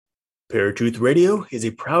Paratruth Radio is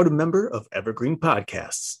a proud member of Evergreen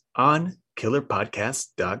Podcasts on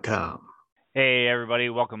killerpodcast.com. Hey, everybody.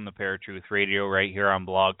 Welcome to Paratruth Radio right here on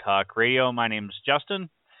Blog Talk Radio. My name is Justin.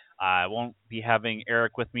 I won't be having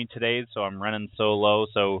Eric with me today, so I'm running solo.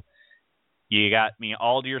 So you got me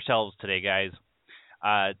all to yourselves today, guys.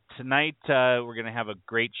 Tonight, we're going to have a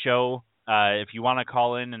great show. If you want to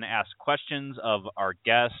call in and ask questions of our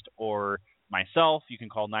guest or myself, you can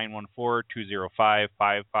call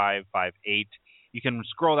 914-205-5558. You can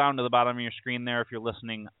scroll down to the bottom of your screen there if you're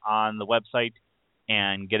listening on the website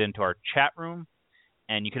and get into our chat room.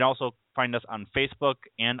 And you can also find us on Facebook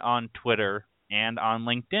and on Twitter and on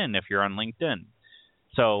LinkedIn if you're on LinkedIn.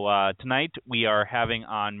 So tonight we are having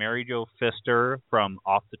on Mary Jo Pfister from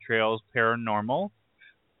Off the Trails Paranormal.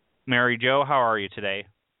 Mary Jo, how are you today?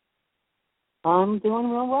 I'm doing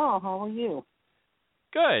real well. How are you?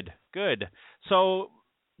 Good. So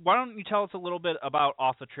why don't you tell us a little bit about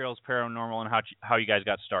Off the Trails Paranormal and how you guys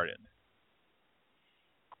got started?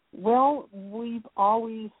 Well, we've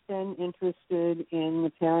always been interested in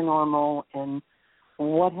the paranormal and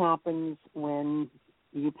what happens when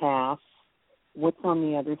you pass, what's on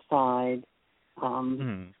the other side,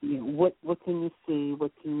 what can you see,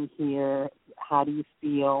 what can you hear, how do you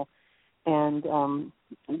feel? And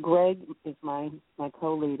Greg is my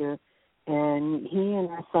co-leader, and he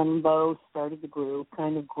and our son Bo started the group,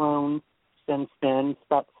 kind of grown since then. It's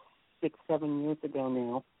about 6-7 years ago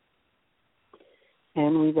now.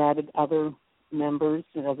 And we've added other members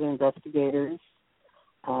and other investigators.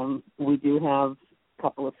 We do have a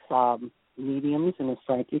couple of mediums and a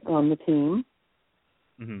psychic on the team.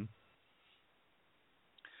 Mm-hmm.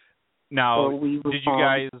 Now, so did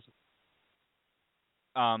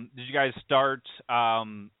you guys start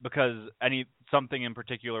because something in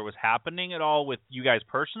particular was happening at all with you guys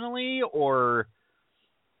personally, or?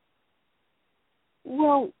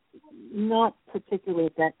 Well, not particularly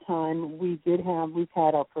at that time. We've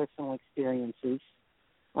had our personal experiences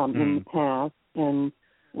in the past, and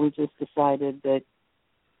we just decided that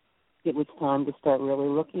it was time to start really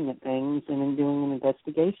looking at things and doing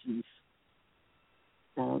investigations.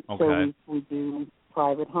 Okay. So we do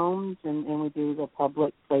private homes and we do the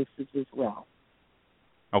public places as well.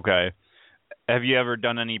 Okay. Have you ever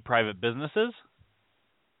done any private businesses?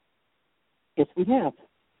 Yes, we have.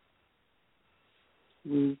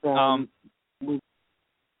 Go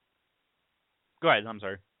ahead. I'm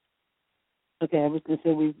sorry. Okay, I was going to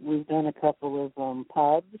say we've done a couple of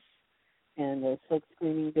pubs and a silk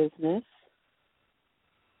screening business.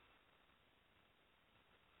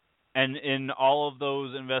 And in all of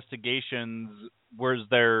those investigations, was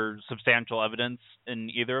there substantial evidence in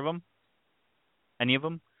either of them? Any of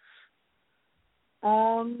them?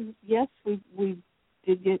 Yes, we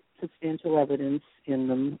did get substantial evidence in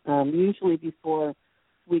them. Usually before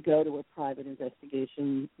we go to a private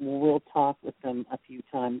investigation, we'll talk with them a few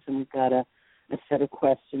times, and we've got a set of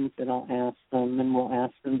questions that I'll ask them, and we'll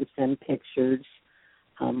ask them to send pictures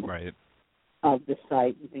right. of the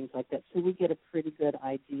site and things like that. So we get a pretty good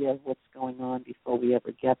idea of what's going on before we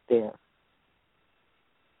ever get there.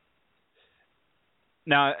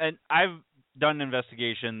 Now, and I've done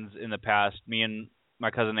investigations in the past. Me and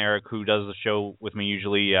my cousin Eric, who does the show with me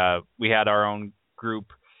usually, we had our own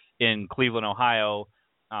group in Cleveland, Ohio.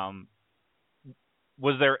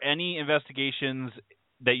 Was there any investigations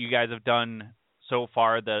that you guys have done so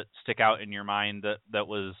far that stick out in your mind that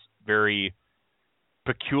was very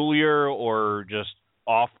peculiar or just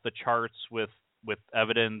off the charts with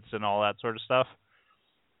evidence and all that sort of stuff?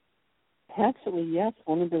 Actually, yes.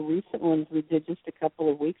 One of the recent ones we did just a couple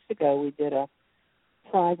of weeks ago, we did a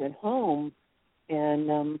private home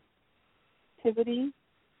and activity.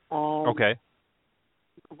 Okay.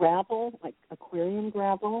 Gravel, like aquarium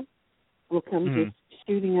gravel, will come just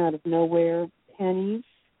shooting out of nowhere. Pennies,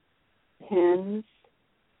 pens.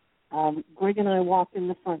 Greg and I walked in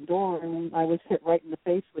the front door, and I was hit right in the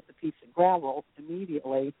face with a piece of gravel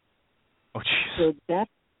immediately. Oh, jeez. So that's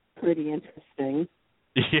pretty interesting.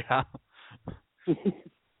 Yeah.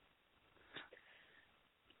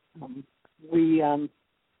 We've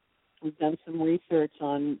done some research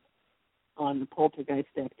on the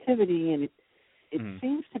poltergeist activity, and it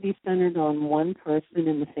seems to be centered on one person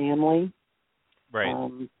in the family. Right.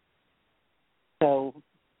 So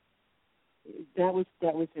that was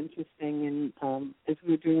interesting. And as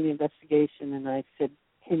we were doing the investigation, and I said,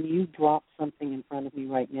 "Can you drop something in front of me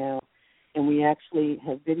right now?" And we actually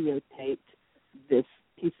have videotaped this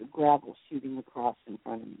piece of gravel shooting across in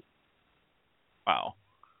front of me. Wow.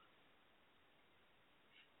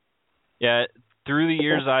 Yeah, through the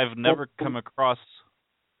years, I've never come across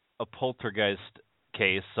a poltergeist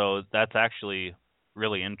case, so that's actually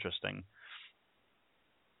really interesting.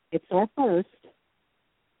 It's our first.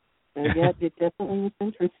 So yeah, it definitely was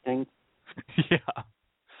interesting. Yeah.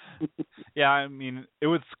 Yeah, I mean, it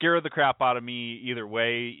would scare the crap out of me either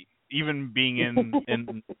way, even being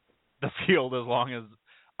in the field as long as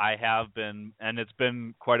I have been, and it's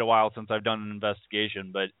been quite a while since I've done an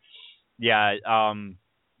investigation, but yeah,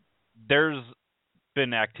 there's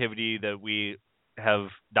been activity that we have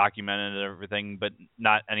documented and everything, but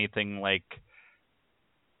not anything like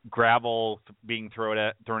gravel being thrown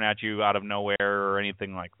at you out of nowhere or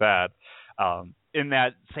anything like that. In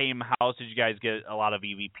that same house, did you guys get a lot of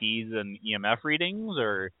EVPs and EMF readings,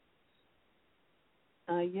 or?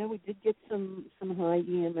 Yeah, we did get some high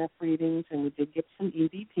EMF readings, and we did get some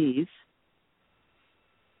EVPs.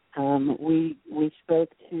 We spoke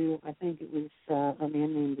to, I think it was a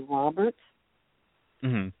man named Robert,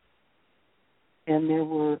 Mm-hmm. and there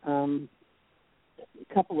were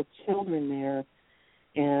a couple of children there,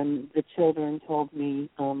 and the children told me,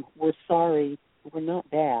 "We're sorry, we're not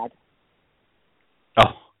bad."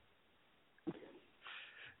 Oh.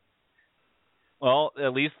 Well,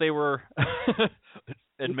 at least they were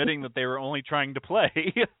admitting that they were only trying to play.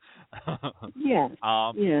 Yes,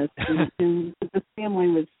 yes. And the family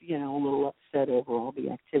was, a little upset over all the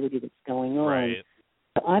activity that's going on. Right.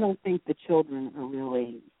 But I don't think the children are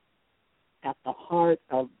really at the heart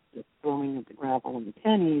of the throwing of the gravel and the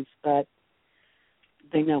pennies, but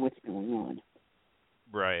they know what's going on.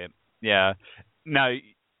 Right. Yeah. Now,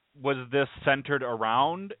 was this centered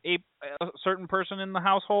around a certain person in the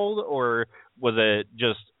household, or was it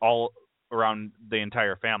just all around the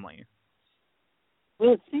entire family?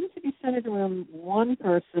 Well, it seems to be centered around one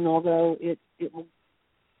person, although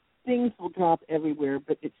things will drop everywhere,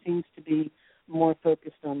 but it seems to be more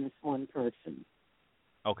focused on this one person.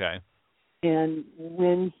 Okay. And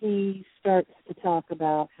when he starts to talk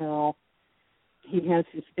about how he has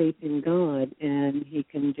his faith in God and he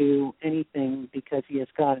can do anything because he has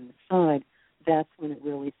God on his side, that's when it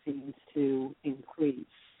really seems to increase.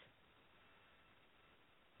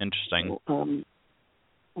 Interesting. So,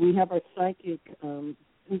 we have our psychic,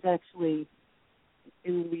 who's actually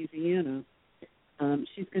in Louisiana.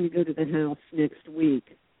 She's going to go to the house next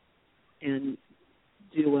week and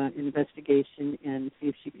do an investigation and see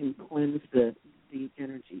if she can cleanse the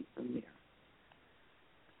energy from there.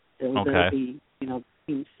 So that'll be,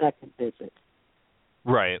 the second visit.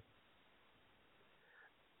 Right.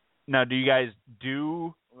 Now, do you guys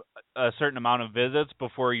do a certain amount of visits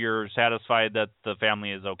before you're satisfied that the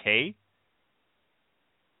family is okay?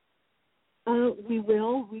 We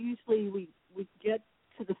will. We usually we get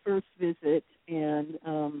to the first visit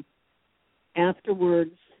and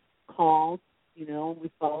afterwards call. We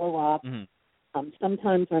follow up. Mm-hmm.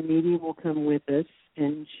 Sometimes our medium will come with us,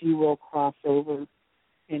 and she will cross over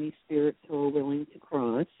any spirits who are willing to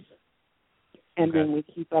cross. And then we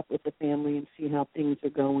keep up with the family and see how things are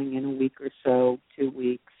going in a week or so, 2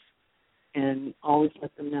 weeks, and always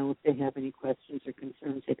let them know if they have any questions or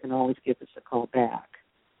concerns. They can always give us a call back.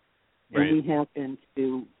 Right. And we have been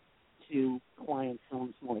to clients'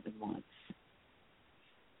 homes more than once.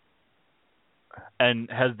 And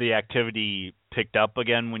has the activity picked up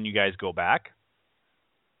again when you guys go back?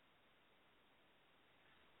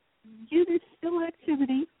 Yeah, there's still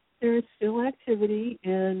activity. There is still activity,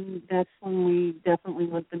 and that's when we definitely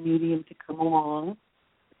want the medium to come along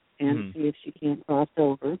and see if she can't cross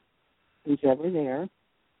over, who's ever there,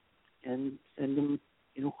 and send them,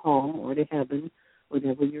 home or to heaven,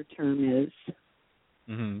 whatever your term is.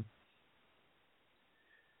 Mm-hmm.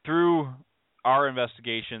 Through our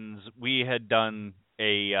investigations, we had done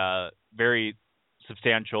a very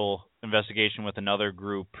substantial investigation with another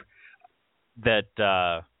group that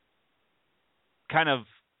kind of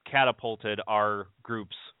catapulted our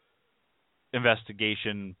group's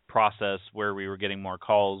investigation process where we were getting more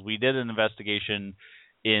calls. We did an investigation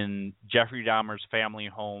in Jeffrey Dahmer's family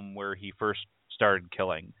home where he first started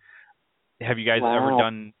killing. Have you guys ever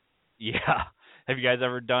done? Yeah. Have you guys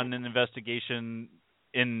ever done an investigation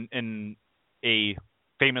in a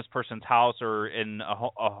famous person's house or in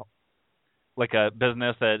like a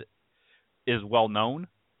business that is well known?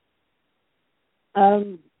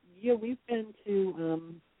 Yeah, we've been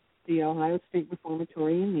to the Ohio State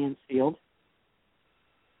Reformatory in Mansfield,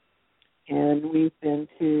 and we've been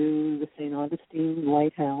to the St. Augustine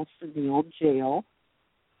Lighthouse and the old jail.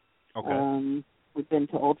 Okay. We've been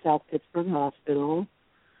to Old South Pittsburgh Hospital,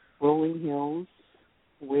 Rolling Hills,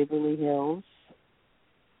 Waverly Hills,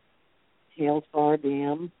 Hales Bar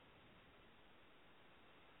Dam.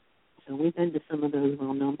 So we've been to some of those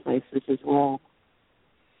well-known places as well.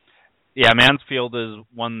 Yeah, Mansfield is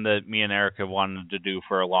one that me and Eric have wanted to do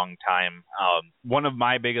for a long time. One of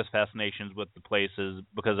my biggest fascinations with the place is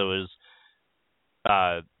because it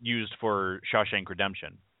was used for Shawshank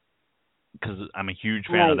Redemption, because I'm a huge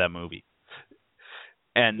fan of Right. that movie.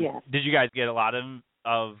 And Yes. did you guys get a lot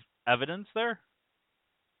of evidence there?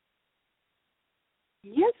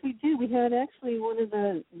 Yes, we do. We had actually one of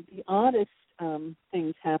the oddest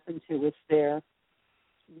things happen to us there.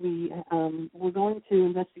 We were going to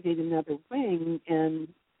investigate another ring,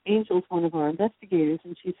 and Angel's one of our investigators,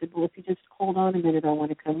 and she said, well, if you just hold on a minute, I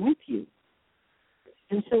want to come with you.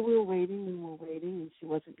 And so we were waiting and she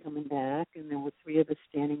wasn't coming back, and there were three of us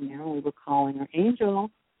standing there, and we were calling her, Angel,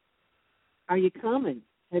 are you coming?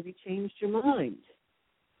 Have you changed your mind?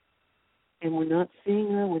 And we're not seeing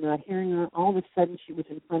her, we're not hearing her. All of a sudden, she was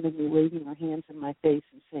in front of me, waving her hands in my face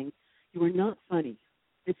and saying, you are not funny.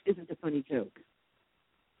 This isn't a funny joke.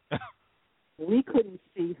 We couldn't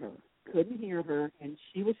see her, couldn't hear her, and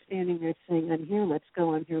she was standing there saying, I'm here, let's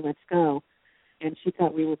go, I'm here, let's go. And she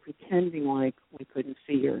thought we were pretending like we couldn't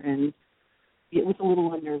see her, and it was a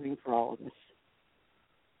little unnerving for all of us.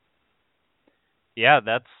 Yeah,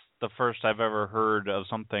 that's the first I've ever heard of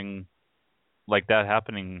something like that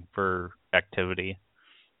happening for activity.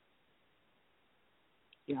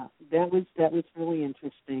 Yeah, that was really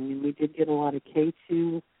interesting, and we did get a lot of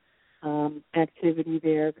K2 activity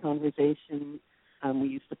there, conversation. We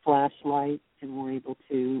used the flashlight, and were able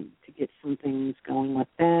to get some things going with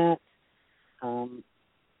that.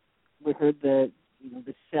 We heard the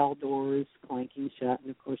cell doors clanking shut, and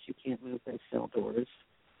of course you can't move those cell doors.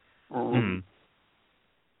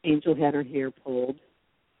 Angel had her hair pulled,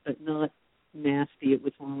 but not nasty. It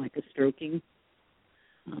was more like a stroking.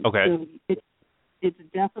 Okay. So it's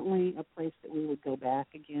definitely a place that we would go back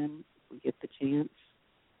again if we get the chance.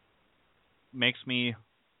 Makes me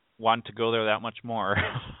want to go there that much more.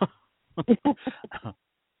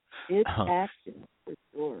 It's active for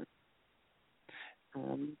sure.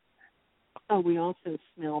 We also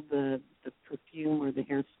smelled the perfume or the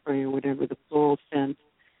hairspray or whatever, the floral scent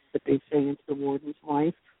that they say is the warden's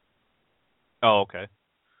wife. Oh, okay.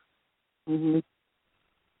 Mm-hmm.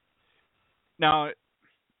 Now,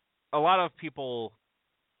 a lot of people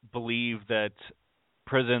believe that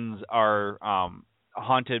prisons are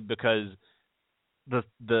haunted because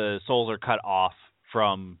the souls are cut off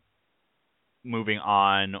from moving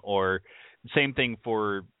on, or same thing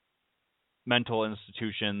for mental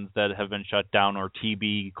institutions that have been shut down, or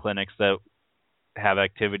TB clinics that have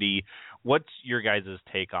activity. What's your guys'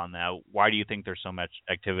 take on that? Why do you think there's so much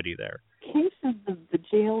activity there? In case of the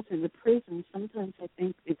jails and the prisons, sometimes I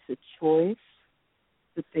think it's a choice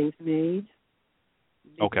that they've made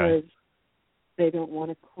because they don't want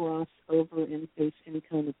to cross over and face any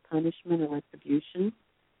kind of punishment or retribution.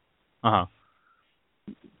 Uh-huh.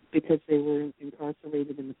 Because they were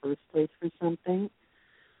incarcerated in the first place for something.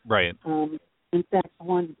 Right. In fact,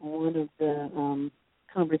 one of the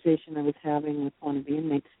conversation I was having with one of the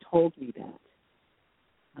inmates told me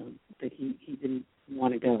that he didn't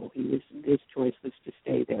want to go. His choice was to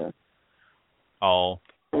stay there. Oh.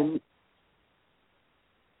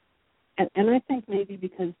 And I think maybe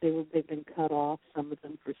because they've been cut off, some of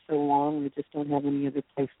them for so long, they just don't have any other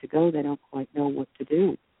place to go. They don't quite know what to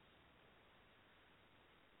do.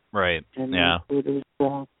 Right. And yeah.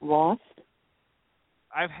 They're lost.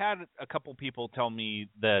 I've had a couple people tell me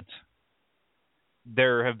that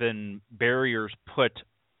there have been barriers put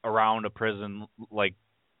around a prison, like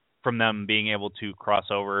from them being able to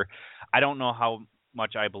cross over. I don't know how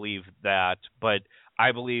much I believe that, but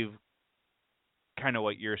I believe kind of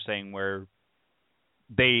what you're saying, where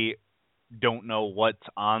they don't know what's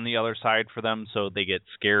on the other side for them, so they get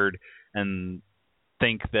scared and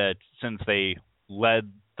think that since they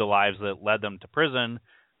led the lives that led them to prison,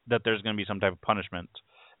 that there's going to be some type of punishment.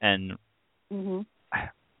 And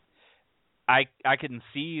I can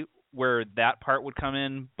see where that part would come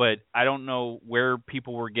in, but I don't know where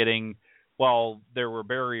people were getting, well, there were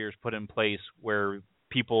barriers put in place where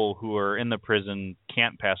people who are in the prison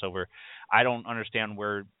can't pass over. I don't understand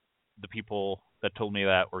where the people that told me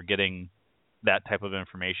that were getting that type of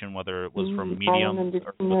information, whether it was from mediums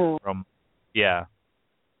or from, yeah.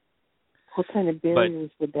 What kind of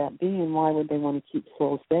barriers would that be, and why would they want to keep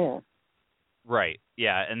souls there? Right,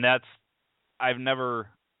 yeah, and I've never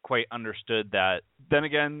quite understood that. Then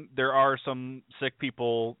again, there are some sick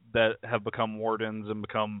people that have become wardens and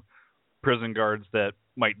become prison guards that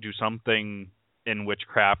might do something in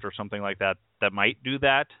witchcraft or something like that might do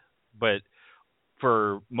that, but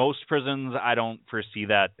for most prisons, I don't foresee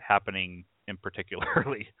that happening in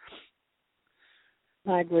particularly.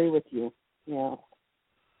 I agree with you, yeah.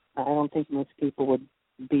 I don't think most people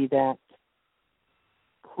be that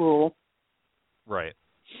cruel. Right.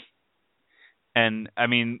 And, I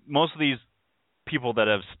mean, most of these people that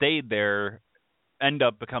have stayed there end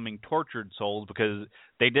up becoming tortured souls because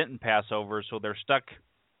they didn't pass over, so they're stuck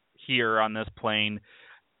here on this plane,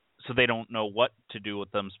 so they don't know what to do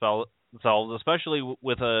with themselves, especially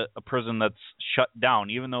with a prison that's shut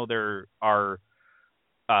down. Even though there are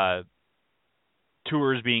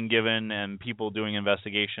tours being given and people doing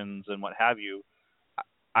investigations and what have you,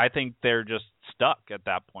 I think they're just stuck at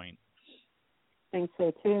that point. I think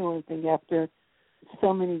so too. I think after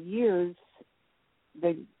so many years,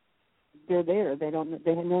 they're there. They know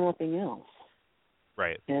nothing else.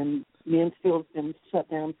 Right. And Mansfield's been shut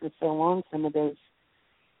down for so long. Some of those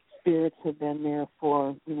spirits have been there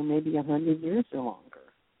for maybe 100 years or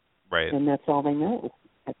longer. Right. And that's all they know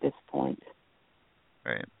at this point.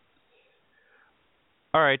 Right.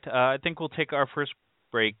 All right. I think we'll take our first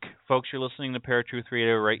break. Folks, you're listening to Paratruth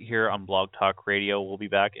Radio right here on Blog Talk Radio. We'll be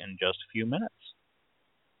back in just a few minutes.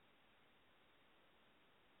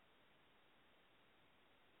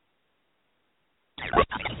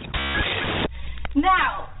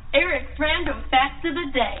 Now, Eric's random facts of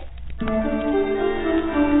the day.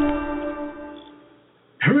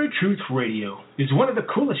 Paratruth Radio is one of the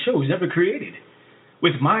coolest shows ever created.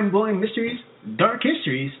 With mind-blowing mysteries, dark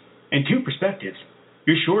histories, and two perspectives,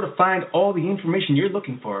 you're sure to find all the information you're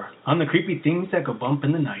looking for on the creepy things that go bump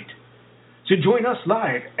in the night. So join us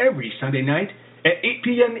live every Sunday night at 8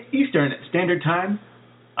 p.m. Eastern Standard Time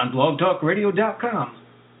on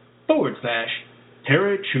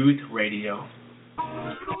blogtalkradio.com/Paratruth Radio.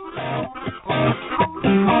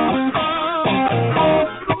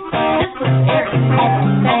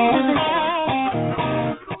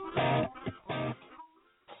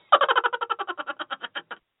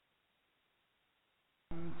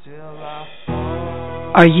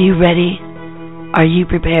 Are you ready? Are you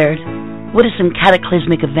prepared? What if some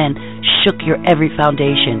cataclysmic event shook your every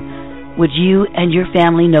foundation? Would you and your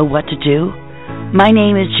family know what to do? My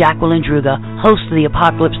name is Jacqueline Druga, host of the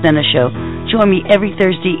Apocalypse Nena Show. Join me every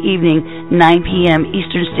Thursday evening, 9 p.m.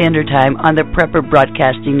 Eastern Standard Time on the Prepper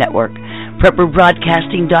Broadcasting Network.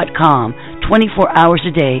 PrepperBroadcasting.com. 24 hours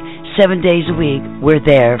a day, 7 days a week. We're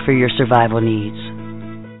there for your survival needs.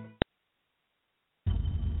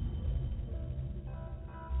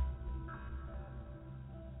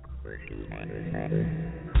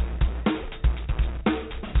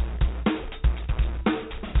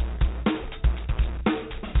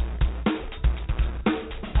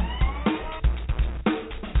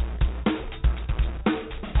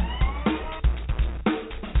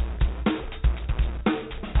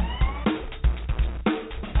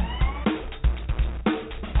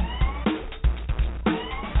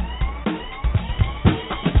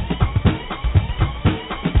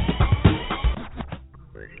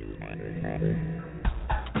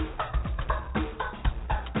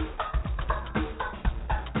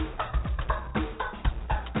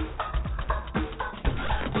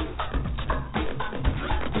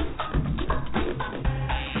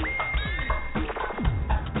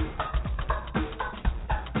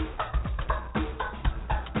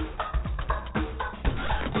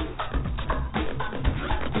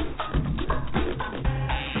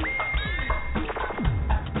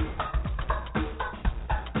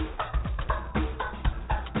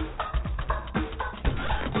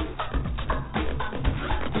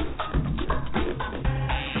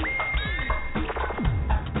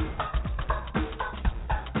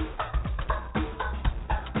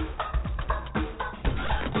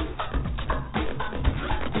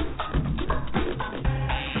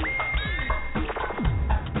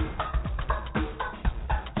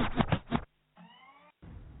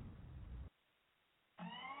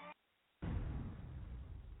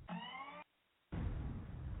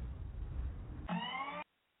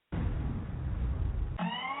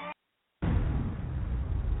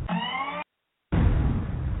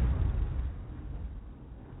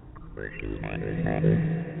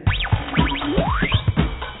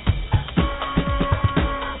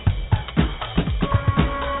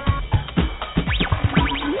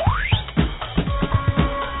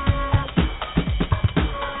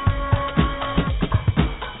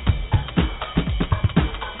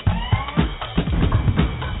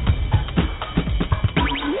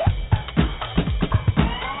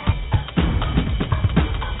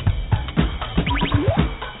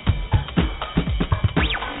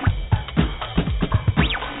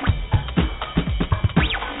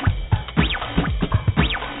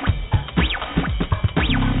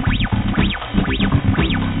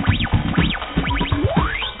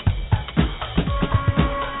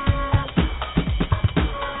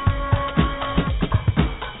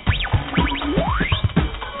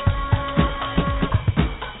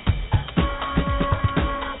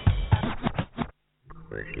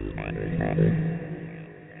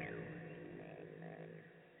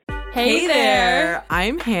 Hey there!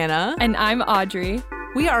 I'm Hannah. And I'm Audrey.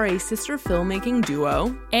 We are a sister filmmaking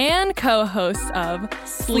duo and co-hosts of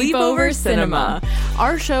Sleepover Cinema,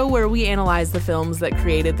 our show where we analyze the films that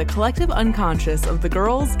created the collective unconscious of the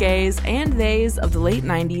girls, gays, and theys of the late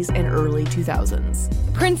 90s and early 2000s.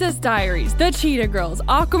 Princess Diaries, The Cheetah Girls,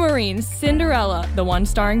 Aquamarine, Cinderella, the one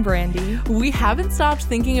starring Brandy. We haven't stopped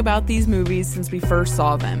thinking about these movies since we first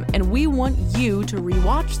saw them, and we want you to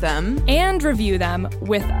rewatch them and review them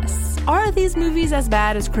with us. Are these movies as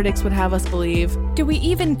bad as critics would have us believe? Do we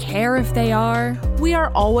even care if they are? We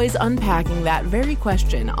are always unpacking that very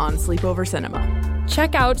question on Sleepover Cinema.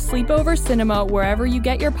 Check out Sleepover Cinema wherever you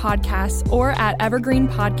get your podcasts or at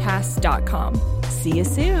evergreenpodcasts.com. See you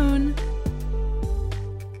soon.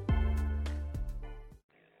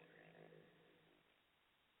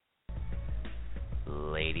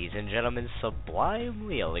 Ladies and gentlemen,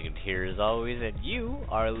 sublimely elegant here as always, and you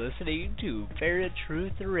are listening to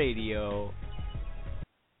Paratruth Radio.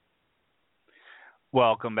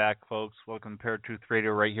 Welcome back, folks. Welcome to Paratruth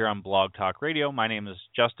Radio right here on Blog Talk Radio. My name is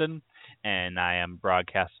Justin, and I am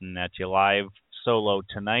broadcasting at you live solo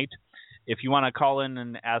tonight. If you want to call in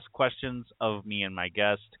and ask questions of me and my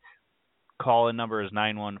guest, call-in number is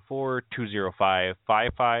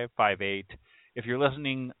 914-205-5558. If you're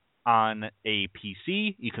listening on a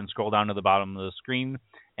PC, you can scroll down to the bottom of the screen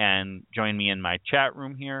and join me in my chat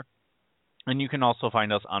room here. And you can also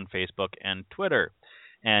find us on Facebook and Twitter.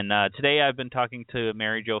 And today I've been talking to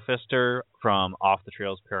Mary Jo Pfister from Off the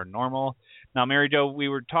Trails Paranormal. Now, Mary Jo, we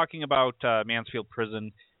were talking about Mansfield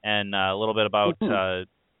Prison and a little bit about the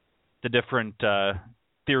different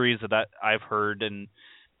theories that I've heard. And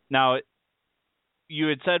now, you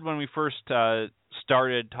had said when we first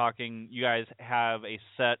started talking, you guys have a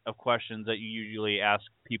set of questions that you usually ask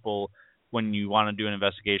people when you want to do an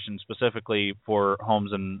investigation, specifically for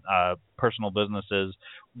homes and personal businesses.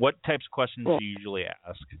 What types of questions do you usually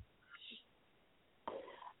ask?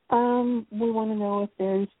 We want to know if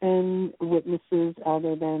there's been witnesses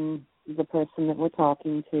other than the person that we're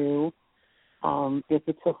talking to. If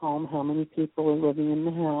it's a home, how many people are living in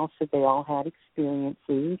the house? Have they all had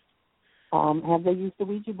experiences? Have they used a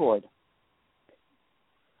Ouija board?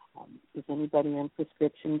 Is anybody on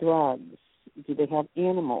prescription drugs? Do they have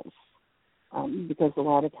animals? Because a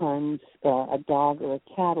lot of times a dog or a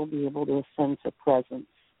cat will be able to sense a presence.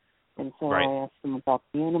 And so I ask them about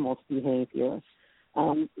the animal's behavior.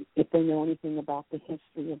 If they know anything about the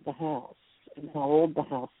history of the house and how old the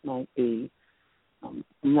house might be.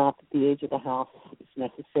 Not that the age of the house is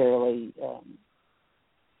necessarily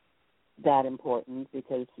that important,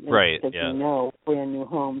 because you know, brand new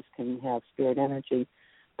homes can have spirit energy.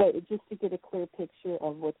 But just to get a clear picture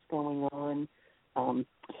of what's going on,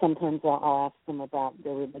 sometimes I'll ask them about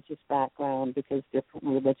their religious background, because different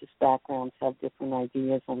religious backgrounds have different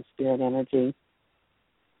ideas on spirit energy.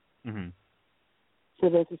 Mm-hmm. So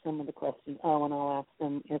those are some of the questions. Oh, and I'll ask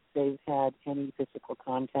them if they've had any physical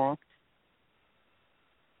contact.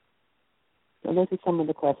 So those are some of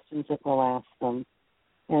the questions that we'll ask them,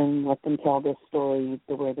 and let them tell their story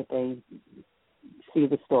the way that they see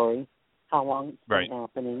the story, how long it's been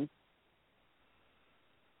happening.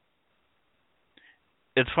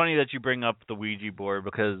 It's funny that you bring up the Ouija board,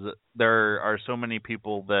 because there are so many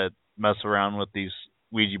people that mess around with these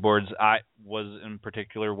Ouija boards. I was in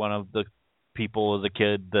particular one of the people as a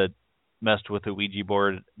kid that messed with a Ouija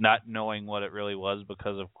board, not knowing what it really was,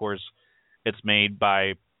 because of course it's made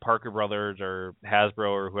by Parker Brothers or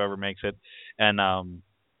Hasbro or whoever makes it, and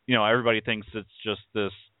you know, everybody thinks it's just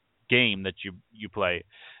this game that you play,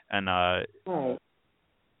 and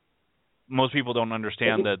most people don't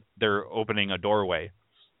understand that they're opening a doorway.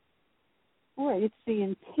 Right, it's the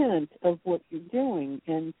intent of what you're doing,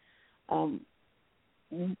 and how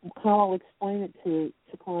I'll explain it to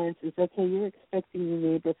clients is, okay, you're expecting your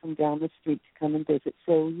neighbor from down the street to come and visit,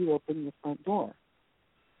 so you open your front door.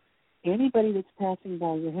 Anybody that's passing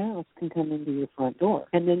by your house can come into your front door,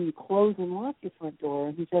 and then you close and lock your front door,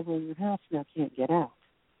 and who's ever in your house now can't get out.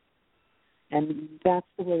 And that's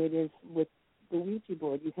the way it is with the Ouija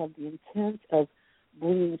board. You have the intent of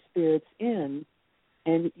bringing spirits in,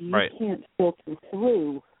 and you can't filter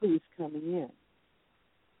through who's coming in.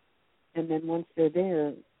 And then once they're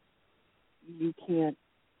there, you can't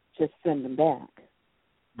just send them back.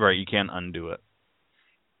 Right, you can't undo it.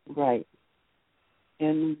 Right.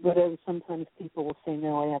 And whatever, sometimes people will say,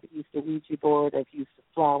 no, I haven't used a Ouija board, I've used a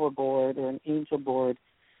flower board or an angel board,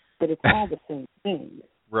 but it's all the same thing.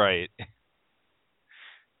 Right.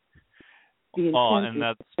 And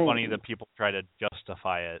that's funny that people try to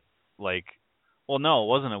justify it. Like, well, no, it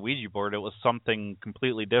wasn't a Ouija board, it was something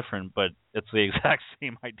completely different, but it's the exact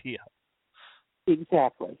same idea.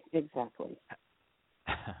 Exactly.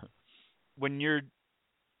 When you're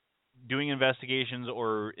doing investigations,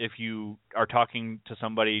 or if you are talking to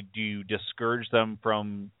somebody, do you discourage them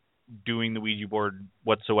from doing the Ouija board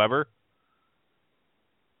whatsoever?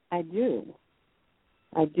 I do.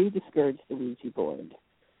 I do discourage the Ouija board.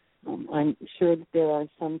 I'm sure that there are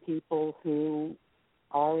some people who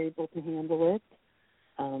are able to handle it,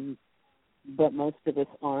 but most of us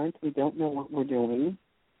aren't. We don't know what we're doing,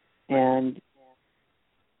 and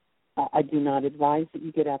I do not advise that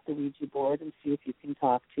you get out the Ouija board and see if you can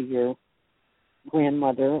talk to your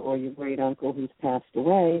grandmother or your great uncle who's passed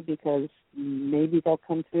away, because maybe they'll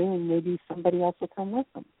come through and maybe somebody else will come with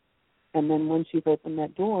them. And then once you've opened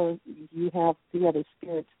that door, you have the other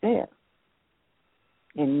spirits there,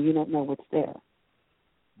 and you don't know what's there.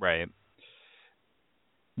 Right.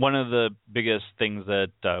 One of the biggest things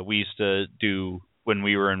that we used to do when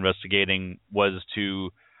we were investigating was to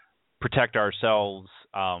protect ourselves.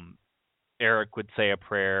 Eric would say a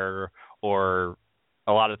prayer, or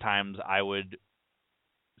a lot of times I would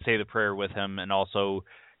say the prayer with him, and also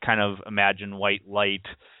kind of imagine white light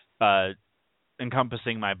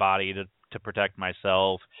encompassing my body to protect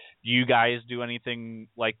myself. Do you guys do anything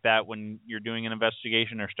like that when you're doing an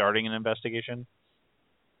investigation or starting an investigation?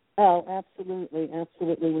 Oh, absolutely.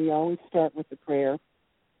 We always start with the prayer,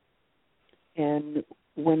 and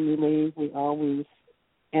when we leave, we always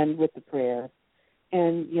end with the prayer.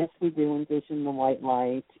 And yes, we do envision the white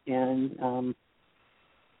light, and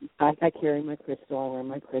I carry my crystal. I wear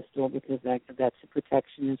my crystal because that's a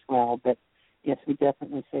protection as well. But yes, we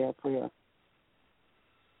definitely say our prayer,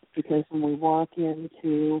 because when we walk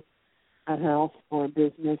into a house or a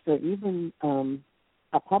business, or even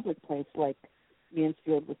a public place like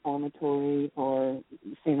Mansfield Reformatory or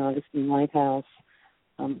St. Augustine Lighthouse,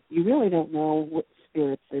 you really don't know what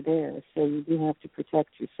spirits are there. So you do have to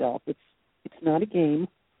protect yourself. It's not a game.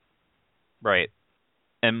 Right.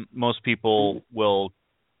 And most people will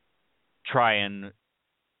try and,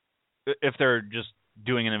 if they're just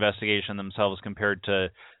doing an investigation themselves compared to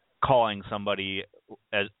calling somebody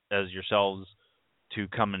as yourselves to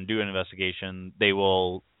come and do an investigation, they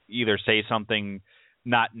will either say something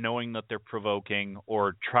not knowing that they're provoking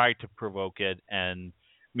or try to provoke it. And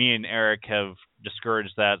me and Eric have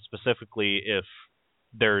discouraged that, specifically if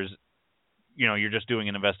there's, you're just doing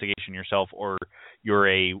an investigation yourself, or you're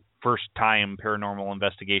a first-time paranormal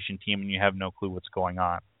investigation team and you have no clue what's going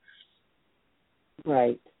on.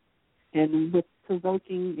 Right. And with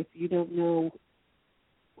provoking, if you don't know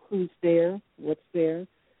who's there, what's there,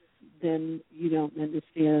 then you don't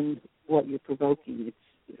understand what you're provoking.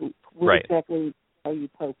 What exactly are you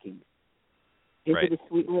poking? Is it a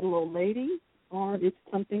sweet little old lady, or it's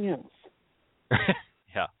something else?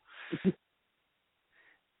 Yeah.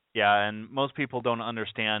 Yeah, and most people don't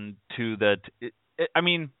understand, too, that,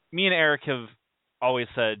 me and Eric have always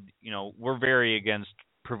said, we're very against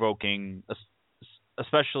provoking,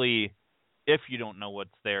 especially if you don't know what's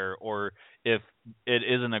there, or if it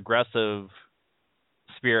is an aggressive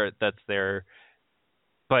spirit that's there.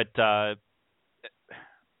 But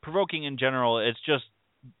provoking in general, it's just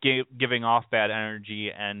giving off bad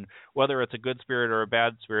energy, and whether it's a good spirit or a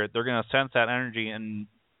bad spirit, they're going to sense that energy and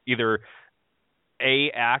either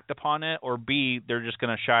A, act upon it, or B, they're just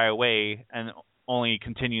going to shy away and only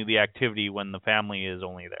continue the activity when the family is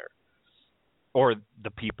only there. Or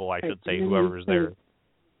the people, I should say, whoever's there.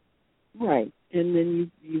 Right. And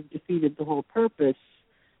then you've defeated the whole purpose.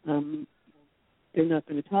 They're not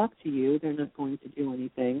going to talk to you. They're not going to do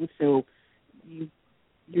anything. So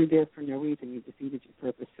you're there for no reason. You've defeated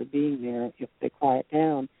your purpose for being there. If they quiet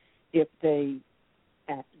down, if they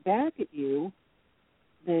act back at you,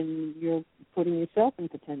 then you're putting yourself in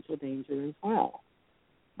potential danger as well.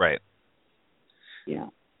 Right. Yeah.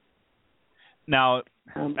 Now,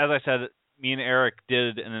 as I said, me and Eric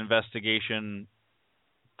did an investigation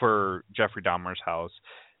for Jeffrey Dahmer's house,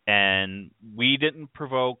 and we didn't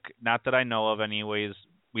provoke, not that I know of anyways.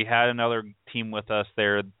 We had another team with us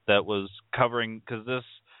there that was covering, because this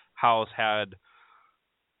house had,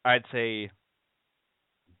 I'd say,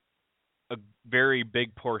 a very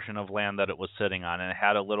big portion of land that it was sitting on, and it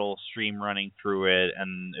had a little stream running through it,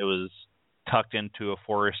 and it was tucked into a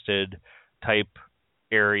forested type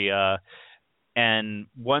area. And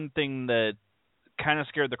one thing that kind of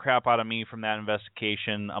scared the crap out of me from that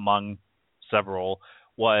investigation, among several,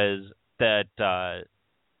 was that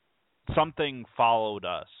something followed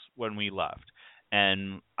us when we left.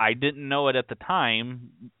 And I didn't know it at the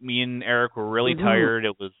time. Me and Eric were really tired.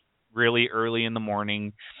 It was really early in the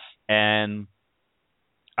morning. And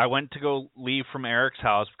I went to go leave from Eric's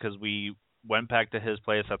house because we went back to his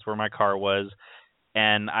place. That's where my car was.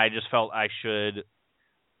 and I just felt I should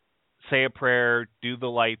say a prayer, do the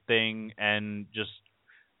light thing, and just,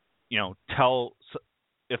 tell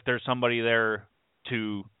if there's somebody there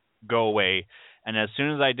to go away. And as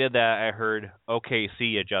soon as I did that, I heard, "Okay,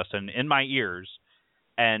 see ya, Justin," in my ears.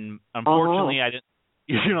 And unfortunately, I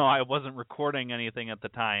didn't, I wasn't recording anything at the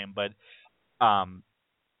time. But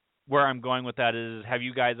where I'm going with that is, have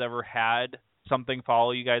you guys ever had something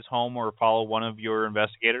follow you guys home or follow one of your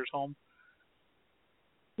investigators home?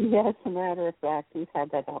 Yes, as a matter of fact, we've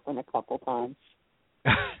had that happen a couple times.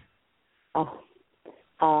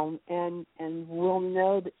 And we'll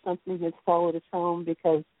know that something has followed us home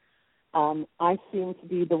because I seem to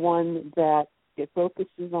be the one that it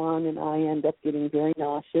focuses on, and I end up getting very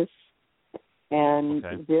nauseous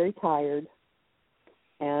and very tired.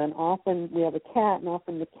 And often we have a cat, and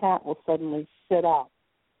often the cat will suddenly sit up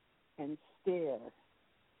and stare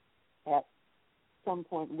at some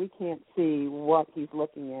point. We can't see what he's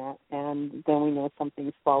looking at, and then we know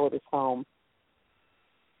something's followed us home.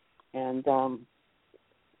 And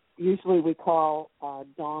usually we call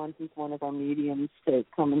Dawn, who's one of our mediums, to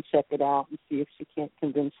come and check it out and see if she can't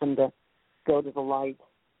convince him to go to the light.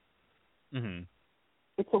 Mm-hmm.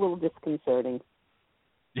 It's a little disconcerting.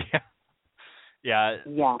 Yeah.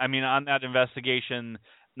 I mean, on that investigation,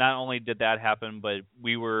 not only did that happen, but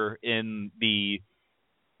we were in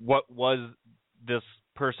what was this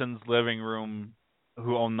person's living room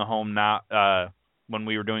who owned the home when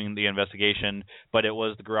we were doing the investigation, but it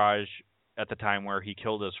was the garage at the time where he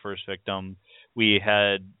killed his first victim. We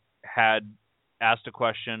had asked a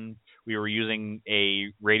question. We were using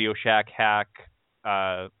a Radio Shack hack,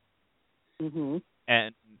 and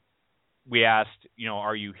we asked,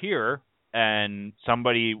 "Are you here?" And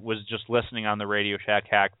somebody was just listening on the Radio Shack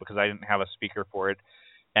hack because I didn't have a speaker for it,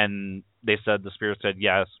 and they said, the spirit said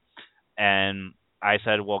yes, and I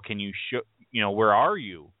said, "Well, can you where are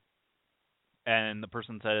you?" And the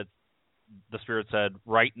person said, the spirit said,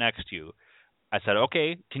 "Right next to you." I said,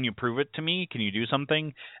 "Okay, can you prove it to me? Can you do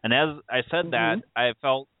something?" And as I said that, I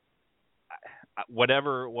felt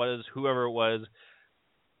whoever it was,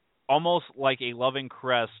 almost like a loving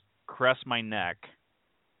caress my neck.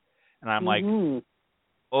 And I'm like,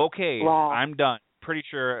 okay, I'm done. Pretty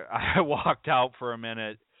sure I walked out for a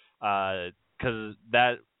minute because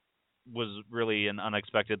that was really an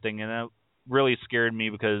unexpected thing. And it really scared me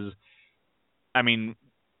because, I mean,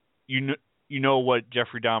 you know what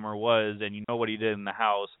Jeffrey Dahmer was, and you know what he did in the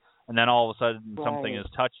house, and then all of a sudden something is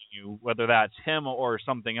touching you, whether that's him or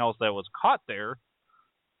something else that was caught there,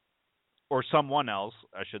 or someone else,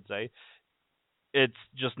 I should say. It's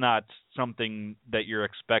just not something that you're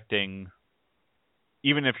expecting,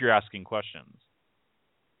 even if you're asking questions.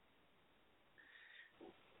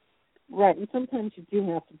 Right, and sometimes you do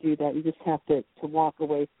have to do that. You just have to walk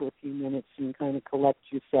away for a few minutes and kind of collect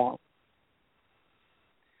yourself.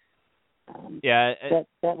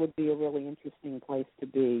 That would be a really interesting place to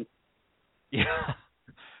be.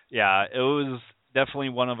 Yeah, it was definitely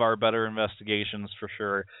one of our better investigations for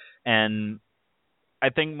sure. And I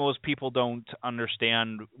think most people don't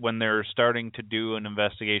understand when they're starting to do an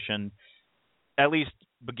investigation, at least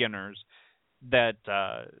beginners, that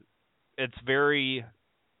it's very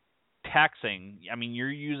taxing. I mean, you're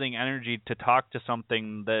using energy to talk to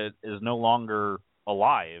something that is no longer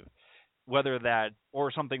alive, whether that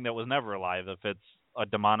or something that was never alive, if it's a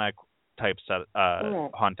demonic type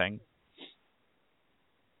haunting.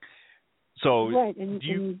 So and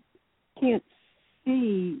you can't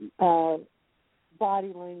see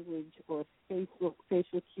body language or facial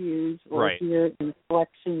cues or hear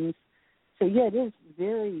inflections. So it is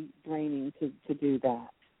very draining to do that.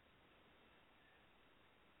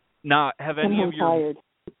 Now, have any of your tired.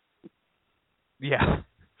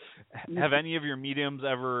 Have any of your mediums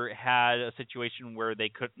ever had a situation where they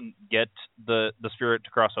couldn't get the spirit to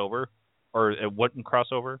cross over, or it wouldn't cross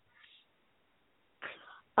over?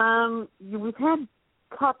 We've had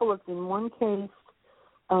a couple of them. One case,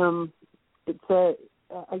 it's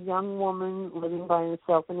a young woman living by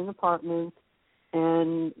herself in an apartment,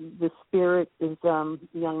 and the spirit is a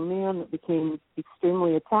young man that became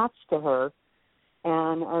extremely attached to her.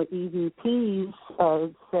 And our EVPs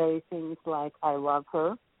say things like, "I love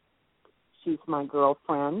her. She's my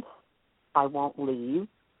girlfriend. I won't leave."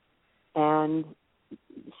 And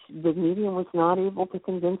the medium was not able to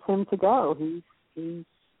convince him to go. He's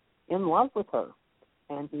in love with her,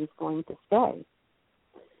 and he's going to stay.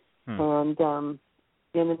 And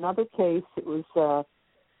in another case, it was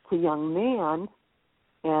a young man,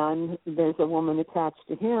 and there's a woman attached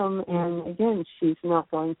to him, and again, she's not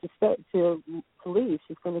going to leave.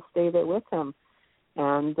 She's going to stay there with him.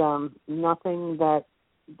 And nothing that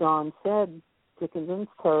Dawn said to convince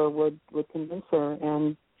her would convince her,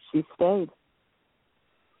 and she stayed.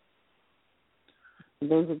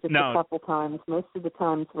 Those are just a couple times. Most of the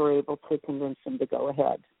times we're able to convince them to go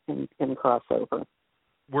ahead and cross over.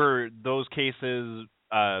 Were those cases,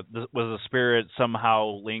 was the spirit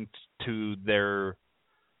somehow linked to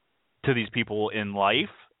these people in life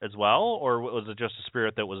as well, or was it just a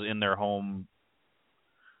spirit that was in their home?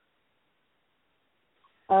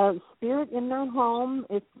 Spirit in their home,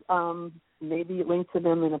 it's maybe linked to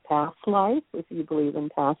them in a past life, if you believe in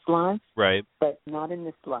past lives. Right. But not in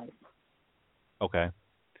this life. Okay.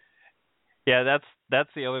 Yeah, that's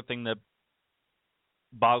the other thing that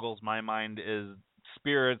boggles my mind is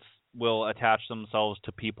spirits will attach themselves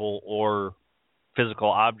to people or physical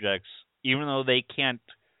objects, even though they can't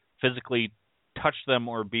physically touch them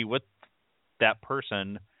or be with that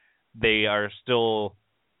person. They are still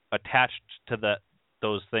attached to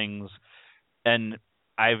those things, and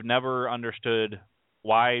I've never understood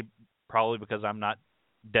why. Probably because I'm not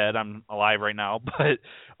dead; I'm alive right now. But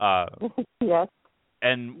yes.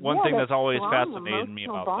 And one thing that's always fascinated me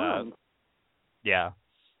about that,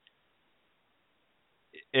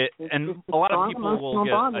 and a lot of people will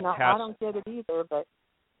get attached. I don't get it either, but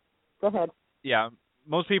go ahead. Yeah,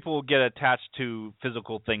 most people get attached to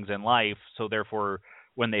physical things in life, so therefore,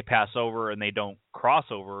 when they pass over and they don't cross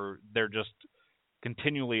over, they're just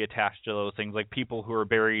continually attached to those things. Like people who are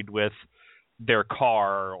buried with their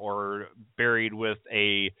car or buried with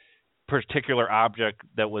a particular object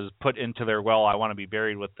that was put into their well. I want to be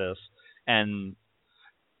buried with this, and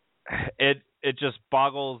it just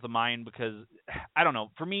boggles the mind because I don't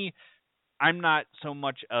know. For me, I'm not so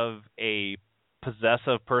much of a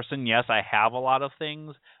possessive person. Yes, I have a lot of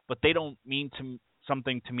things, but they don't mean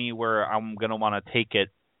something to me where I'm gonna want to take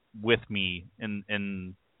it with me in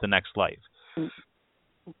the next life.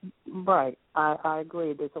 Right, I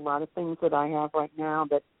agree. There's a lot of things that I have right now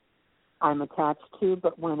that I'm attached to,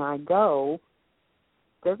 but when I go,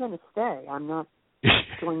 they're going to stay. I'm not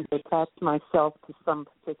going to attach myself to some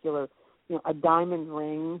particular, a diamond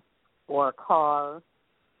ring or a car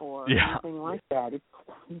or anything like that.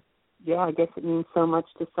 I guess it means so much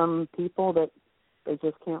to some people that they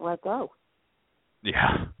just can't let go.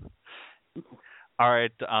 Yeah. All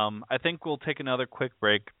right. I think we'll take another quick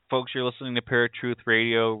break. Folks, you're listening to Paratruth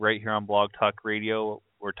Radio right here on Blog Talk Radio.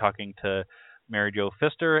 We're talking to Mary Jo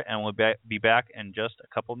Pfister, and we'll be back in just a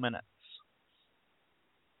couple minutes.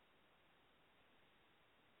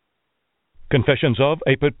 Confessions of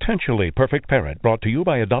a Potentially Perfect Parent, brought to you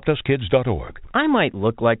by AdoptUsKids.org. I might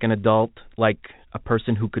look like an adult, like a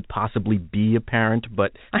person who could possibly be a parent,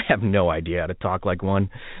 but I have no idea how to talk like one.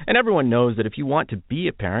 And everyone knows that if you want to be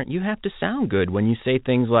a parent, you have to sound good when you say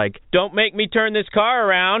things like, "Don't make me turn this car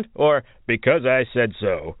around," or "Because I said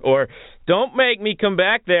so," or "Don't make me come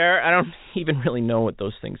back there." I don't even really know what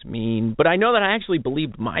those things mean, but I know that I actually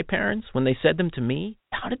believed my parents when they said them to me.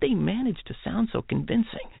 How did they manage to sound so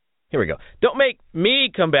convincing? Here we go. "Don't make me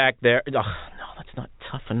come back there." Oh, no, that's not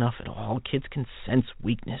tough enough at all. Kids can sense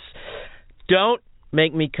weakness. "Don't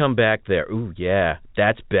make me come back there." Ooh, yeah,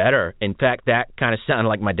 that's better. In fact, that kind of sounded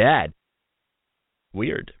like my dad.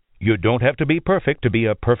 Weird. You don't have to be perfect to be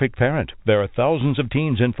a perfect parent. There are thousands of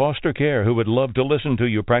teens in foster care who would love to listen to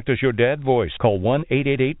you practice your dad voice. Call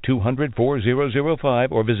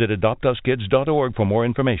 1-888-200-4005 or visit AdoptUsKids.org for more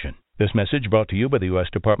information. This message brought to you by the U.S.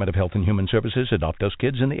 Department of Health and Human Services, Adopt Us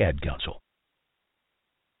Kids, and the Ad Council.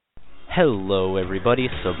 Hello, everybody.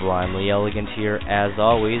 Sublimely Elegant here, as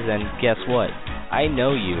always, and guess what? I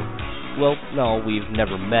know you. Well, no, we've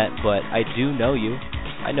never met, but I do know you.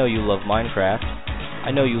 I know you love Minecraft. I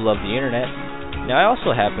know you love the internet. Now, I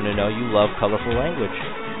also happen to know you love colorful language.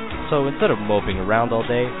 So instead of moping around all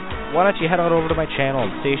day, why don't you head on over to my channel and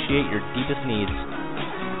satiate your deepest needs?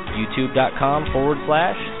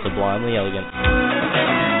 YouTube.com/Sublimely Elegant.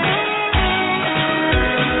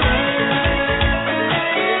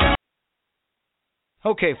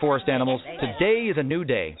 Okay, forest animals, today is a new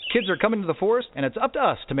day. Kids are coming to the forest, and it's up to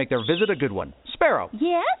us to make their visit a good one. Sparrow.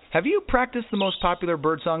 Yes? Have you practiced the most popular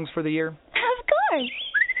bird songs for the year? Of course.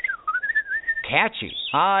 Catchy.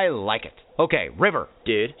 I like it. Okay, River.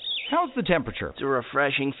 Dude. How's the temperature? It's a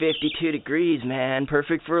refreshing 52 degrees, man.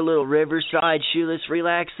 Perfect for a little riverside shoeless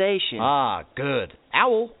relaxation. Ah, good.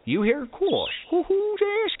 Owl, you here? Cool. Who's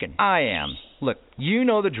asking? I am. Look, you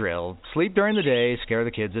know the drill. Sleep during the day, scare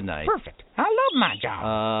the kids at night. Perfect. I love my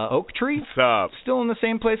job. Oak Tree? What's up? Still in the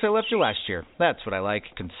same place I left you last year. That's what I like.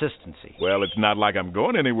 Consistency. Well, it's not like I'm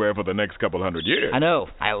going anywhere for the next couple hundred years. I know.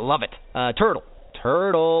 I love it. Turtle.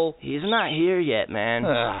 Turtle. He's not here yet, man.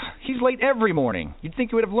 He's late every morning. You'd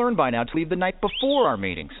think you would have learned by now to leave the night before our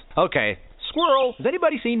meetings. Okay, Squirrel! Has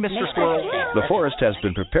anybody seen Mr. Squirrel? The forest has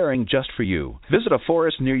been preparing just for you. Visit a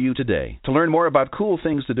forest near you today. To learn more about cool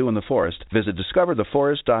things to do in the forest, visit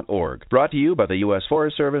discovertheforest.org. Brought to you by the U.S.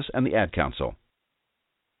 Forest Service and the Ad Council.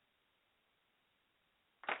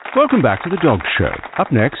 Welcome back to the Dog Show.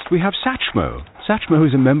 Up next, we have Satchmo. Satchmo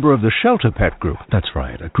is a member of the Shelter Pet Group. That's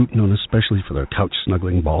right, a group known especially for their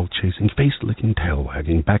couch-snuggling, ball-chasing, face-licking,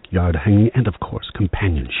 tail-wagging, backyard-hanging, and, of course,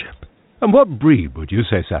 companionship. And what breed would you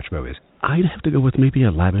say Satchmo is? I'd have to go with maybe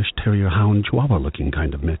a lavish terrier-hound chihuahua-looking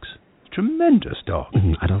kind of mix. Tremendous dog.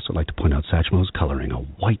 I'd also like to point out Satchmo's coloring, a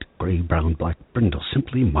white, gray, brown, black brindle,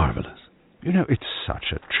 simply marvelous. You know, it's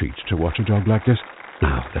such a treat to watch a dog like this.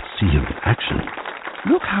 Now, let's see him in action.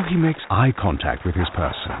 Look how he makes eye contact with his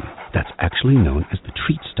person. That's actually known as the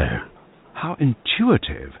treat stare. How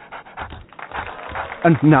intuitive.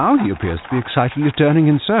 And now he appears to be excitedly turning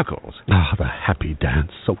in circles. Ah, the happy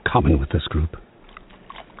dance, so common with this group.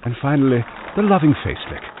 And finally, the loving face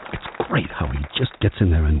lick. It's great how he just gets in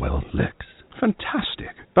there and, well, licks.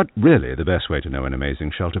 Fantastic. But really, the best way to know an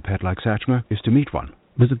amazing shelter pet like Satchmo is to meet one.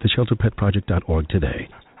 Visit theshelterpetproject.org today.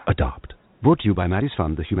 Adopt. Brought to you by Maddie's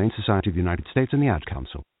Fund, the Humane Society of the United States, and the Ad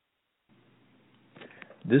Council.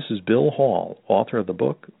 This is Bill Hall, author of the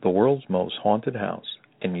book The World's Most Haunted House,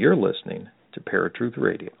 and you're listening to Paratruth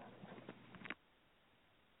Radio.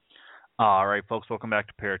 All right, folks, welcome back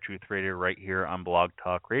to Paratruth Radio right here on Blog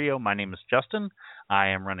Talk Radio. My name is Justin. I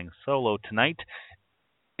am running solo tonight.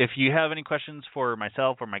 If you have any questions for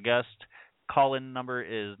myself or my guest, call-in number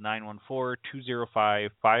is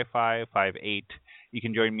 914-205-5558. You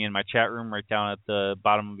can join me in my chat room right down at the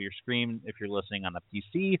bottom of your screen if you're listening on a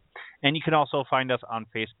PC. And you can also find us on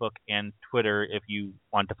Facebook and Twitter if you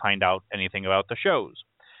want to find out anything about the shows.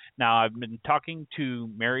 Now, I've been talking to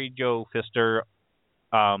Mary Jo Pfister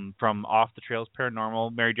from Off the Trails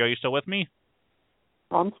Paranormal. Mary Jo, you still with me?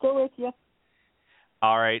 I'm still with you.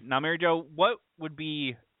 All right. Now, Mary Jo, what would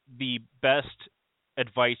be the best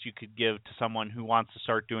advice you could give to someone who wants to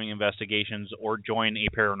start doing investigations or join a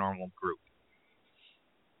paranormal group?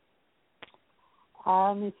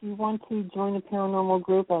 If you want to join a paranormal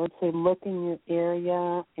group, I would say look in your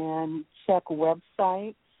area and check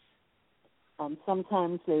websites.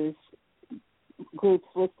 Sometimes there's groups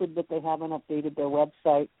listed, but they haven't updated their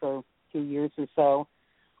website for 2 years or so.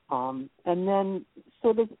 And then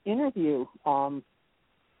sort of interview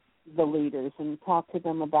the leaders and talk to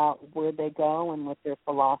them about where they go and what their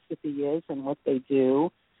philosophy is and what they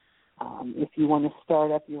do. If you want to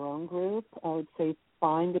start up your own group, I would say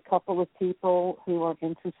find a couple of people who are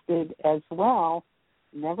interested as well.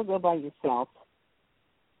 Never go by yourself.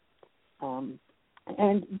 And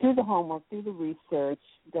do the homework, do the research.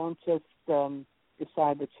 Don't just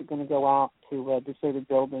decide that you're going to go out to a deserted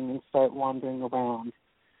building and start wandering around.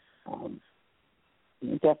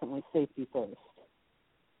 Definitely safety first.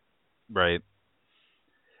 Right.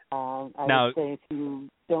 I would say if you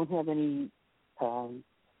don't have any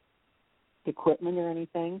equipment or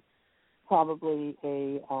anything, probably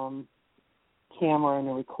a camera and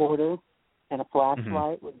a recorder and a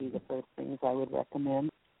flashlight would be the first things I would recommend.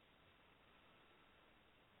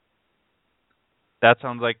 That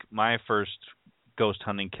sounds like my first ghost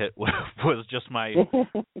hunting kit was just my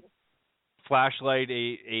flashlight,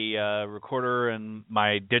 a recorder, and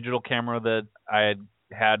my digital camera that I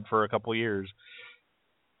had for a couple years.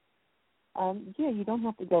 You don't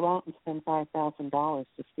have to go out and spend $5,000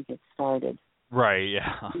 just to get started. Right,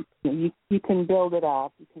 yeah. You can build it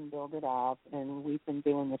up. And we've been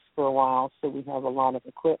doing this for a while, so we have a lot of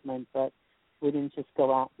equipment, but we didn't just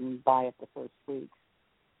go out and buy it the first week.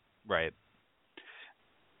 Right.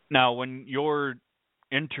 Now, when you're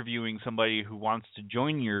interviewing somebody who wants to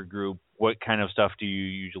join your group, what kind of stuff do you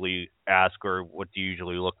usually ask, or what do you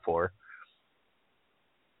usually look for?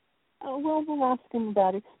 Well, we'll ask them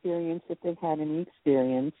about experience, if they've had any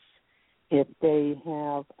experience, if they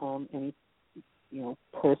have any,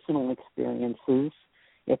 personal experiences,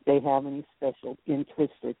 if they have any special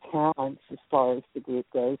interests or talents as far as the group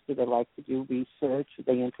goes. Do they like to do research? Are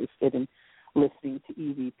they interested in listening to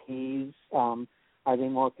EVPs? Are they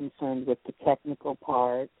more concerned with the technical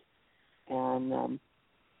part? And,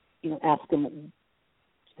 ask them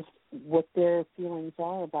just what their feelings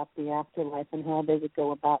are about the afterlife and how they would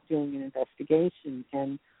go about doing an investigation.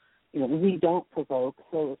 And, we don't provoke,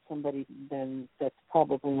 so if somebody, then that's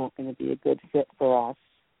probably not going to be a good fit for us.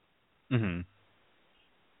 Mm-hmm.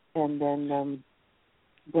 And then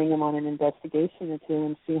bring them on an investigation or two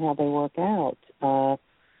and see how they work out.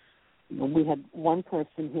 We had one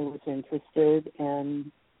person who was interested,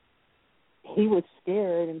 and he was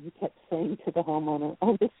scared, and he kept saying to the homeowner,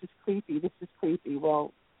 "Oh, this is creepy.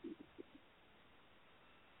 Well,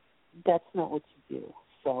 that's not what you do.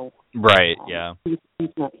 So right, yeah. He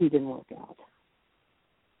didn't work out.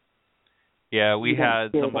 Yeah, we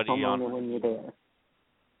had somebody on when you're there.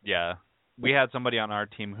 Yeah, we had somebody on our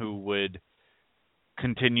team who would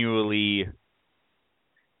continually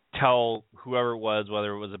tell whoever it was,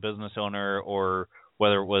 whether it was a business owner or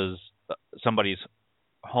whether it was somebody's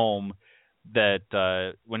home,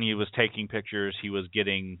 that when he was taking pictures, he was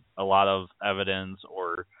getting a lot of evidence,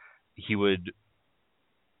 or he would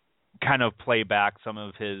kind of play back some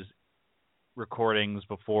of his recordings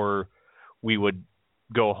before we would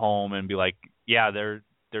go home and be like, yeah,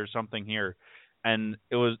 there's something here. And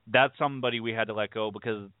that's somebody we had to let go,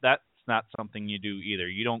 because that's not something you do either.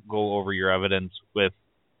 You don't go over your evidence with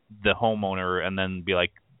the homeowner and then be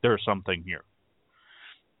like, there's something here.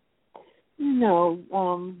 No,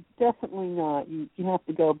 definitely not. You have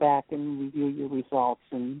to go back and review your results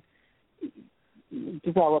and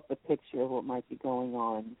develop a picture of what might be going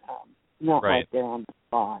on, not right there on the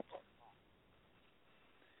spot.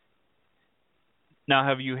 Now,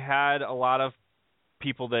 have you had a lot of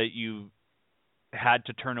people that you had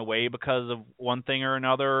to turn away because of one thing or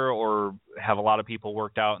another, or have a lot of people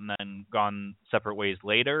worked out and then gone separate ways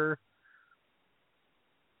later?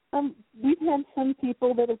 We've had some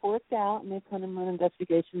people that have worked out and they've come and run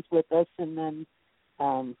investigations with us, and then,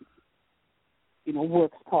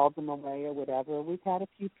 work's called them away or whatever. We've had a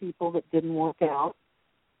few people that didn't work out.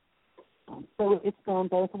 So it's gone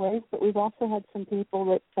both ways, but we've also had some people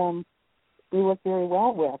that we work very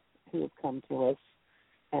well with who have come to us,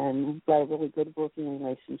 and we've got a really good working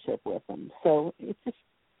relationship with them. So it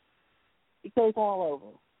goes all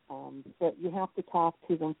over. But you have to talk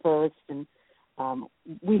to them first, and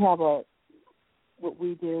what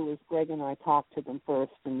we do is Greg and I talk to them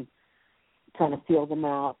first and kind of feel them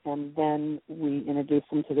out, and then we introduce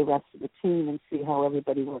them to the rest of the team and see how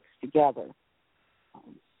everybody works together.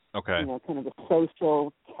 Okay. Kind of a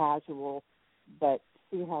social, casual, but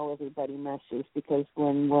see how everybody meshes, because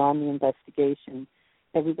when we're on the investigation,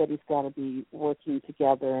 everybody's got to be working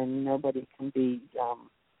together, and nobody can be,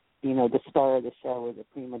 the star of the show or the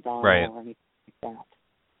prima donna or anything like that.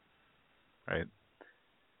 Right.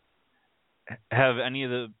 Have any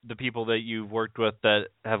of the people that you've worked with that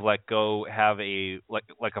have let go have a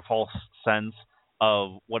false sense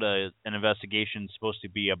of what an investigation is supposed to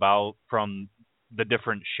be about from the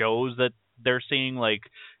different shows that they're seeing, like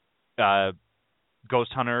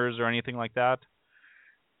Ghost Hunters or anything like that?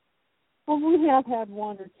 Well, we have had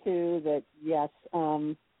one or two that, yes,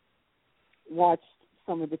 watched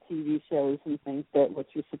some of the TV shows and think that what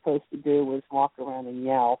you're supposed to do was walk around and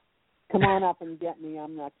yell, "Come on up and get me,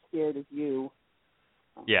 I'm not scared of you."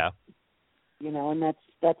 Yeah. And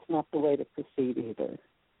that's not the way to proceed either.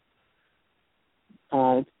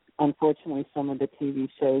 Unfortunately, some of the TV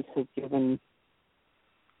shows have given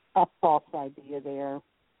a false idea there,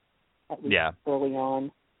 at least early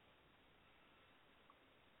on.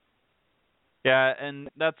 Yeah,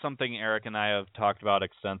 and that's something Eric and I have talked about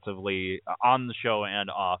extensively on the show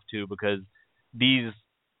and off, too, because these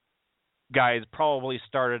guys probably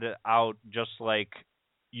started it out just like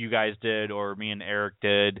you guys did or me and Eric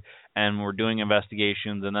did, and were doing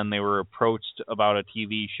investigations, and then they were approached about a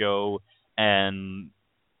TV show, and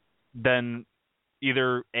then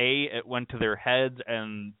either it went to their heads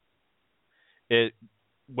and it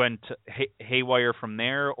went haywire from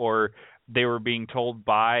there, or they were being told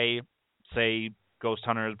by, say, Ghost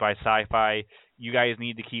Hunters, by Sci-Fi, you guys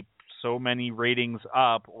need to keep so many ratings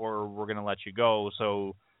up or we're going to let you go.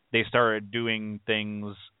 So they started doing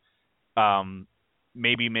things,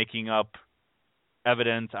 maybe making up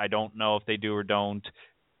evidence. I don't know if they do or don't.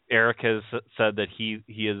 Eric has said that he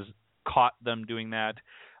has caught them doing that.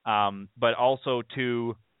 But also,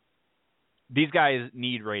 too, these guys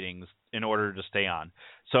need ratings in order to stay on.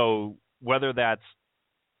 So whether that's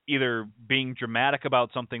either being dramatic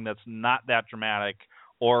about something that's not that dramatic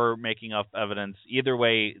or making up evidence, either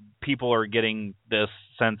way, people are getting this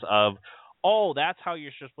sense of, oh, that's how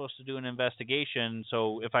you're supposed to do an investigation,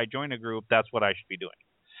 so if I join a group, that's what I should be doing.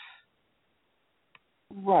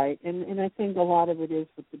 Right, and I think a lot of it is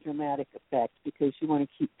with the dramatic effect, because you want to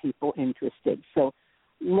keep people interested. So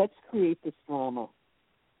let's create this drama,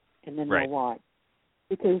 and then they'll watch.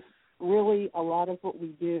 Because really, a lot of what we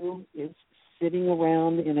do is sitting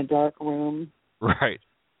around in a dark room,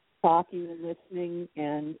 talking and listening,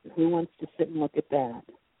 and who wants to sit and look at that?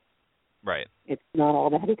 Right. It's not all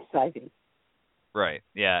that exciting. Right,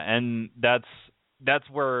 yeah, and that's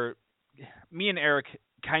where me and Eric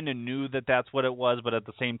kind of knew that that's what it was, but at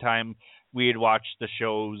the same time, we had watched the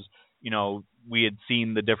shows, we had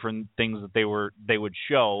seen the different things that they would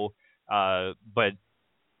show, but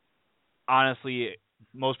honestly,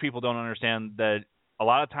 most people don't understand that a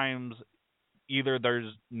lot of times either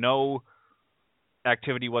there's no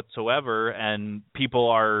activity whatsoever and people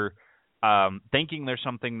are thinking there's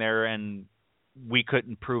something there and we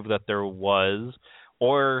couldn't prove that there was,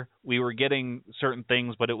 or we were getting certain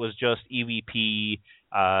things but it was just EVP,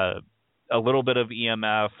 a little bit of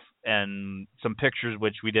EMF, and some pictures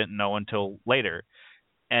which we didn't know until later.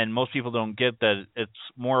 And most people don't get that it's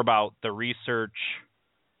more about the research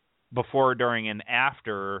before, during, and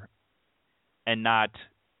after, and not,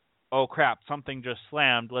 oh crap, something just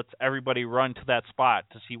slammed, let's everybody run to that spot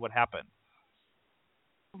to see what happened.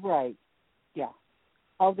 Right. Yeah.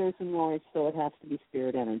 Oh, there's a noise, so it has to be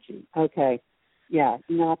spirit energy. Okay. Yeah,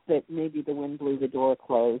 not that maybe the wind blew the door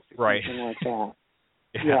closed or right. something like that.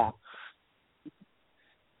 Yeah.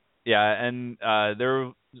 Yeah, and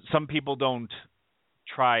some people don't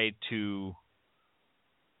try to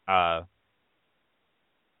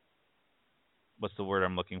what's the word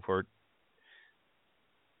I'm looking for?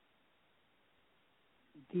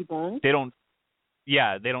 Debunk? They don't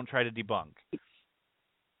try to debunk.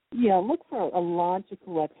 Yeah, look for a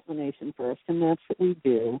logical explanation first, and that's what we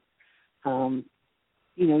do.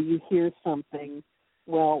 You hear something,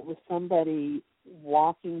 well, was somebody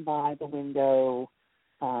walking by the window?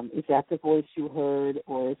 Is that the voice you heard,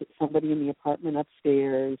 or is it somebody in the apartment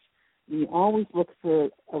upstairs? You always look for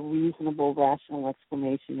a reasonable, rational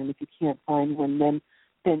explanation, and if you can't find one, then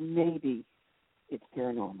maybe it's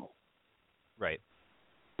paranormal. Right.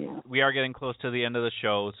 Yeah. We are getting close to the end of the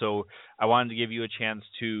show, so I wanted to give you a chance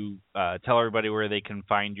to tell everybody where they can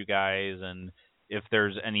find you guys, and if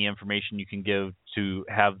there's any information you can give to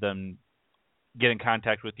have them get in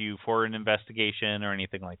contact with you for an investigation or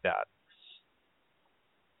anything like that.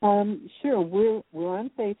 Sure. We're on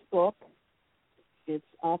Facebook. It's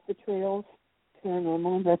Off the Trails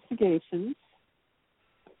Paranormal Investigations.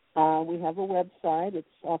 We have a website. It's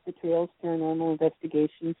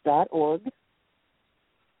offthetrailsparanormalinvestigations.org.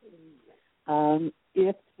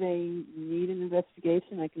 If they need an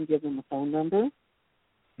investigation, I can give them a phone number.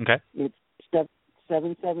 Okay. It's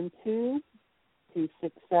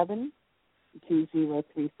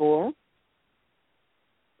 772-267-2034.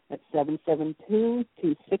 That's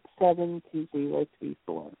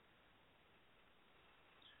 772-267-2034.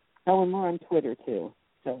 Oh, and we're on Twitter, too.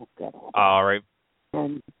 So, got all that. All right.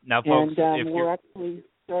 Now, folks, we're actually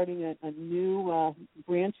starting a new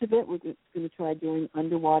branch of it. We're going to try doing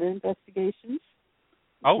underwater investigations.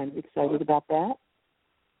 Oh. I'm kind of excited about that.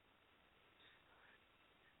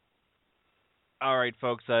 All right,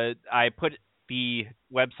 folks. I put the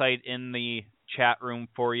website in the chat room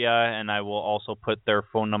for you, and I will also put their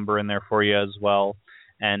phone number in there for you as well.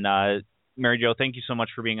 And Mary Jo, thank you so much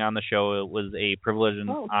for being on the show. It was a privilege and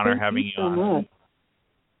honor having you on. Much.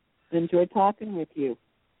 Enjoyed talking with you.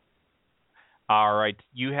 All right.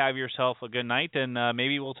 You have yourself a good night, and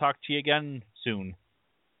maybe we'll talk to you again soon.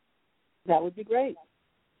 That would be great.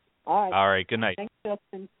 All right. All right. Good night. Thanks,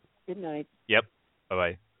 Justin. Good night. Yep.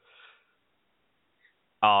 Bye-bye.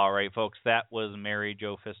 All right, folks. That was Mary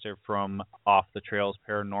Jo Pfister from Off the Trails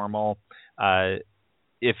Paranormal.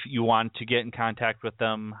 If you want to get in contact with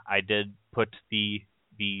them, I did put the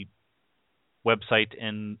website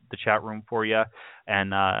in the chat room for you,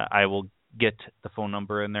 and I will get the phone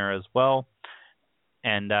number in there as well.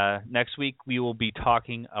 And next week we will be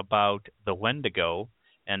talking about the Wendigo,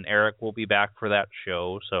 and Eric will be back for that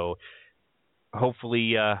show. So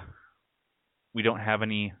hopefully we don't have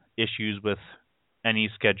any issues with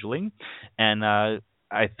any scheduling. And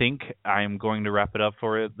I think I'm going to wrap it up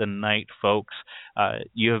for the night, folks.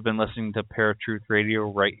 You have been listening to Paratruth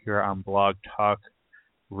Radio right here on Blog Talk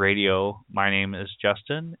Radio. My name is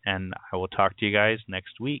Justin, and I will talk to you guys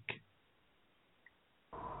next week.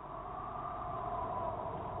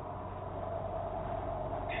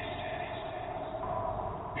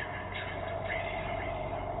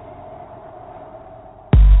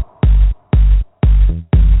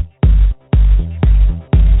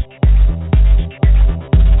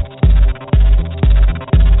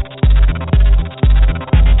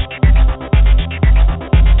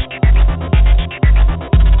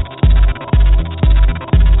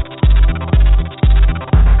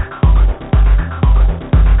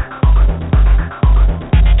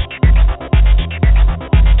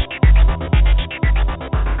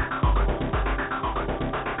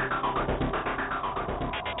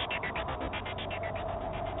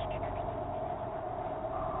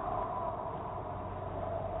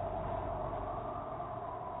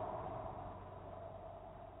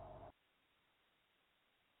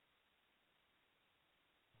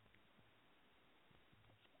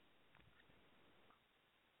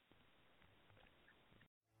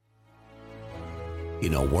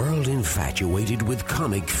 In a world infatuated with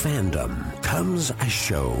comic fandom comes a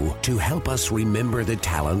show to help us remember the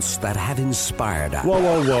talents that have inspired us.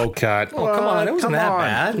 Whoa, cut. Oh, come on. It wasn't that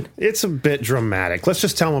bad. It's a bit dramatic. Let's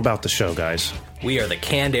just tell them about the show, guys. We are the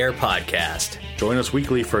Canned Air Podcast. Join us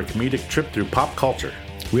weekly for a comedic trip through pop culture.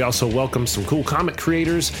 We also welcome some cool comic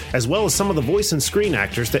creators, as well as some of the voice and screen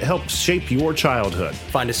actors that helped shape your childhood.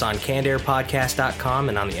 Find us on CannedAirPodcast.com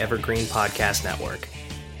and on the Evergreen Podcast Network.